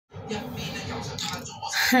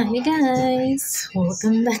Hi guys!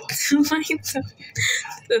 Welcome back to my channel.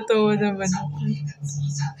 Totoo naman ako.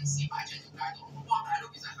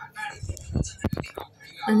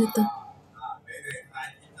 Ano to?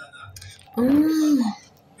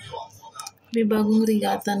 May bagong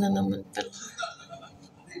rigata na naman pala.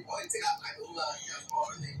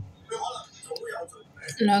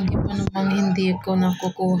 Lagi pa namang hindi ko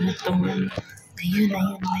nakukuha itong Ayun,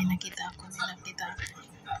 may nakita ako.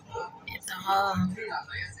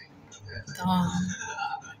 Ito.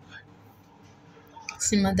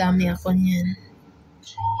 Kasi madami ako niyan.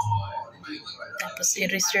 Tapos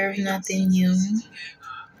i-reserve natin yung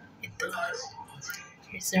ito.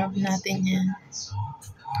 Reserve natin yan.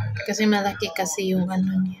 Kasi malaki kasi yung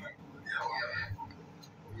ano niya.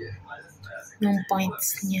 Yung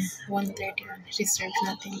points niya. 131. Reserve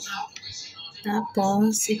natin yan.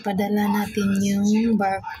 Tapos ipadala natin yung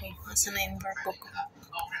barcode. Nasaan na yung barcode ko?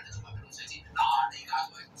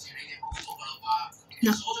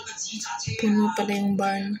 Puno pala yung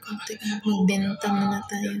barn ko. Teka, magbenta muna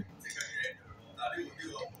tayo.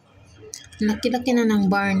 Laki-laki na ng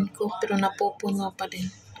barn ko, pero napupuno pa din.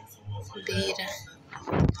 Bira.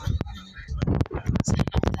 Saan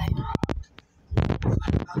lang tayo?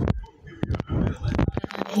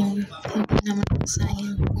 Hindi naman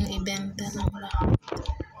masayang kung ibenta lang lahat.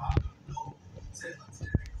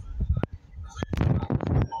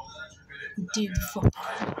 Diva.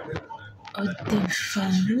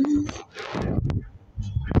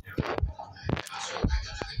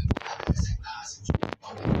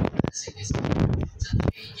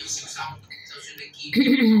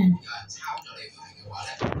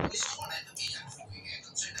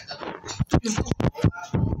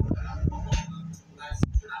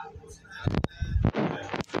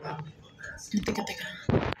 Teka.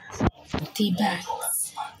 Tea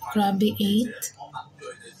bags. Grabe 8.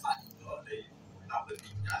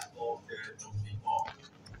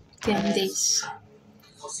 Candies.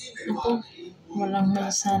 Ako, walang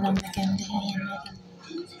masalang na candy. Ayan, meron.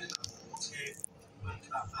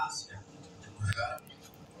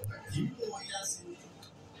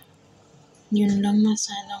 Yun lang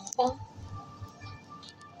masalang ko.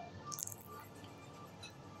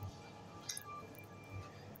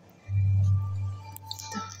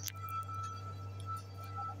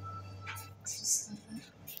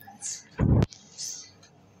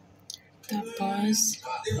 Tapos,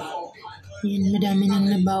 yun, madami nang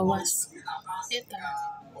nabawas. Ito.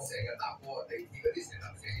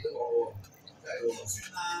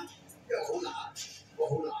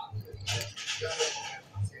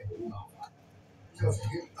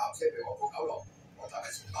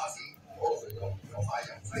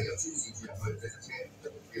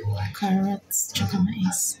 Carrots, tsaka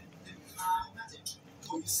mais.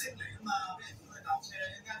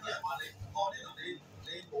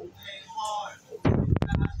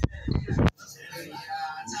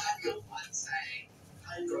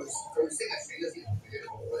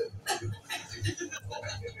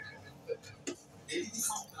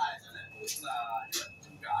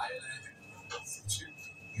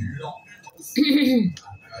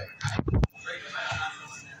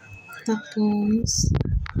 Tapos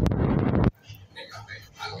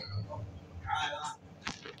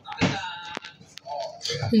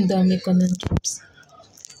ang dami ko ng chips.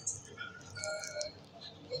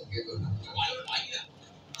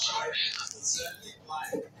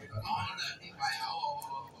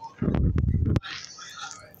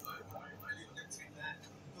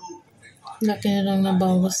 Laki na lang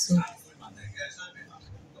nabawas eh.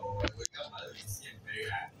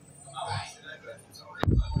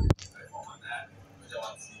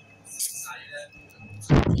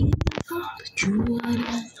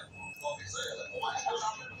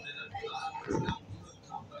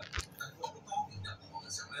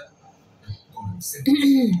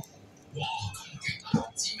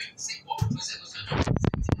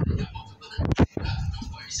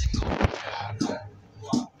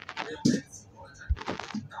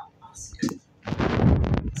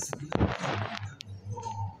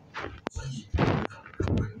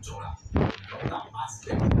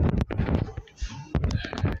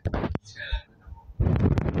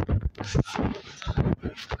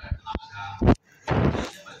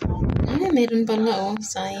 Meron pala oh.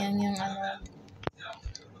 Sayang yung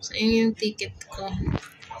sayang yung ticket ko.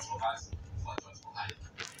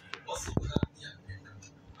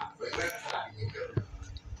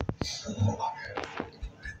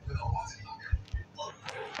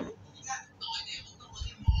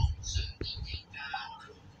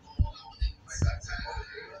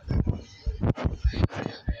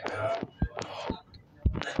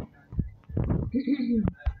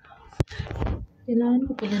 Kailangan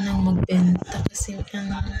ko pala nang magbenta kasi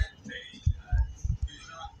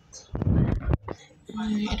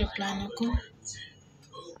aeroplano ko.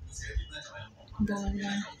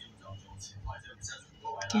 Bola.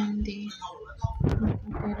 Candy.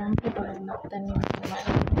 Kailangan ko pala magtanim pala.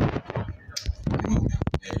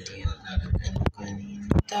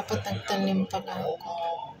 Dapat nagtanim pala ako.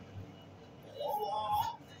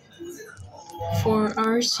 4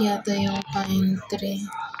 hours yata yung pine tree.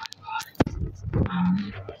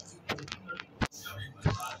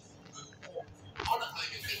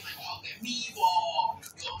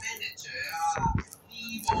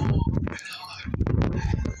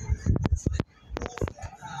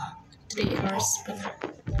 Three hours pala.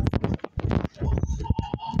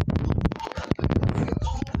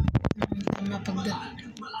 Tama,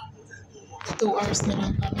 2 hours na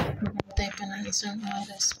lang pala. Magantay pa ng isang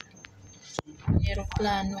oras.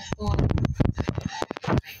 Aeroplano ko.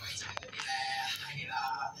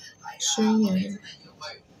 Sure yan.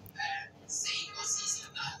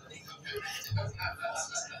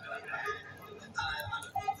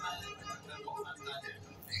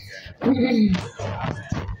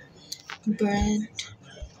 Bread.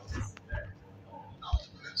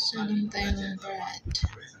 Salang tayo ng bread.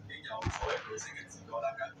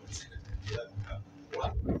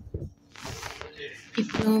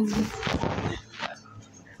 Itlog.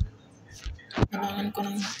 Kailangan ko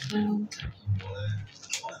ng itlog.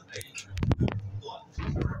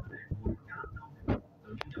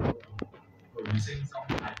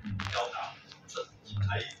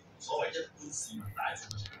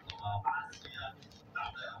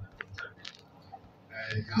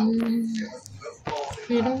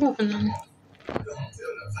 Meron ba pala?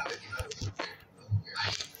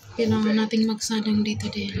 Kailangan nating magsalang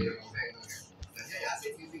dito din.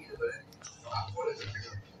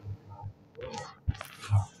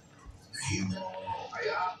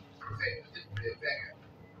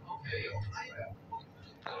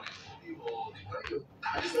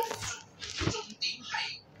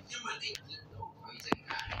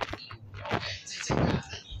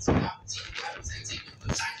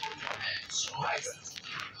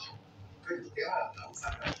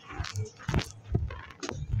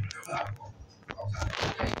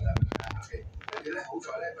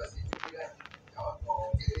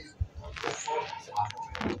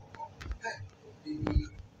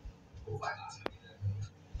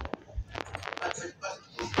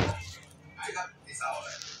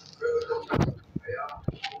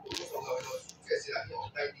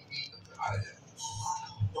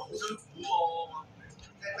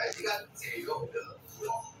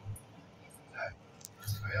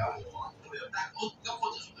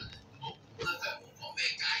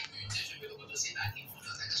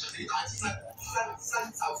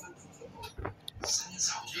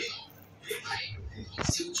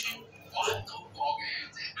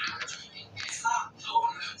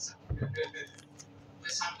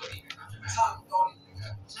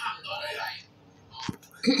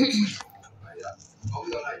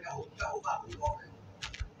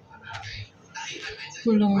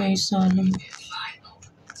 Kulang may salang.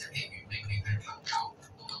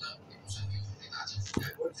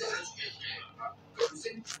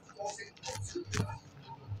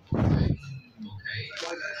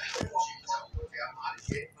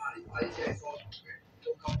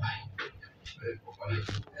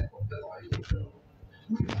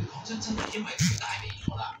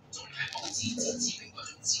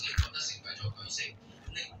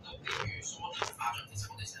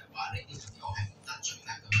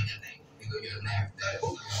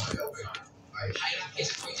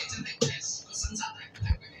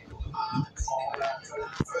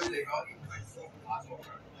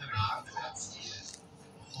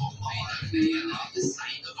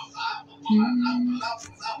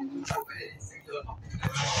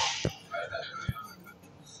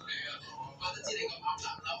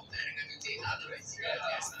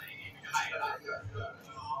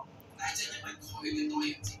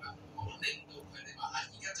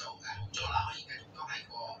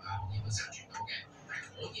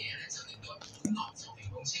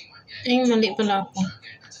 Ay, mali pala ako.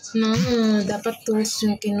 No, dapat tools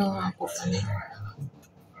yung kinuha ko pala.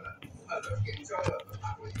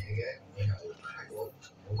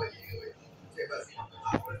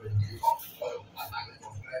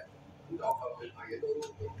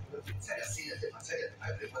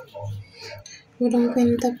 Walang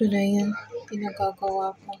kwenta pala yan.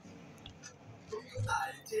 Pinagagawa ko.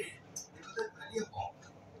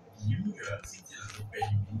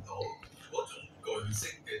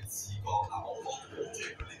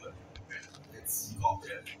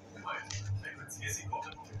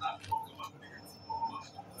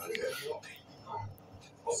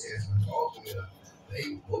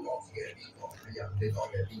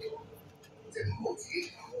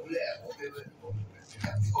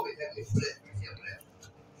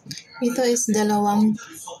 Ito is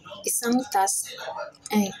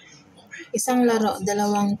isang laro,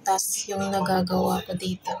 dalawang task yung nagagawa ko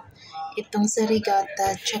dito. Itong sa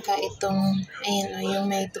regatta, tsaka itong, ayan o, yung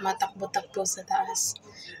may tumatakbo-takbo sa taas.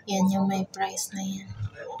 Yan, yung may price na yan.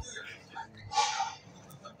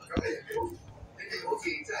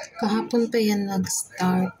 Kahapon pa yan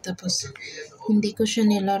nag-start, tapos hindi ko siya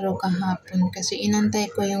nilaro kahapon kasi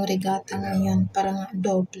inantay ko yung regatta ngayon, parang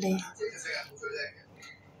doble.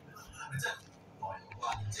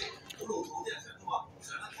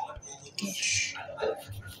 Cash.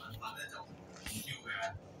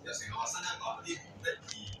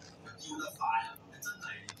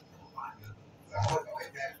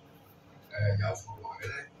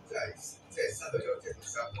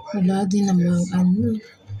 Wala din namang ano.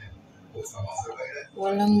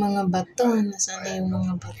 Walang mga bato. Nasaan na yung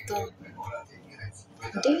mga bato?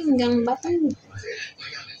 Hindi, hanggang bato.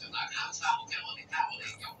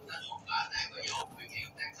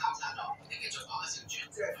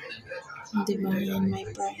 Di ba yan may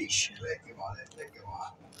price siya?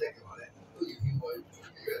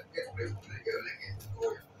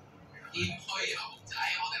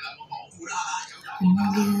 I'm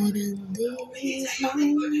gonna leave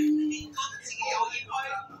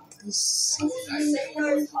to see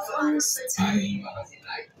the first time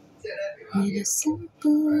with a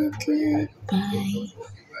simple goodbye.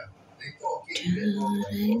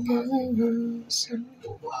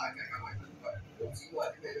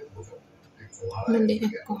 Mali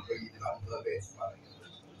ako. How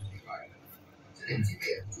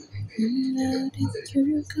did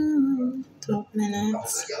you go? 12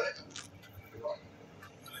 minutes.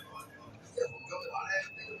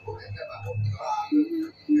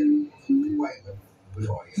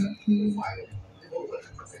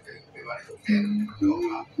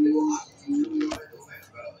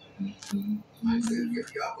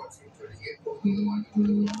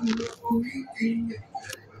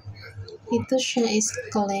 Ito siya is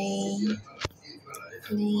clay.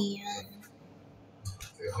 Clay yan.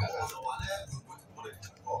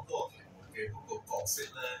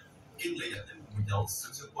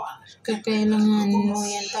 Kakailangan mo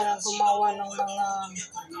yan para gumawa ng mga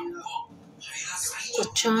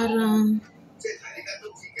kutsara.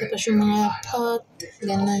 Tapos yung mga pot,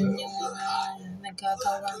 ganun yung mga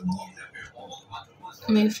nagagawa niya.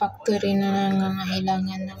 May factory na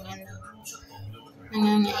nangangailangan ng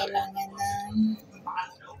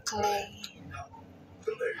clay.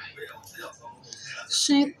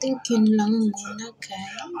 So, I think yun lang muna,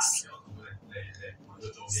 guys.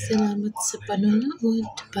 Salamat sa panonood.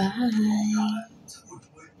 Bye!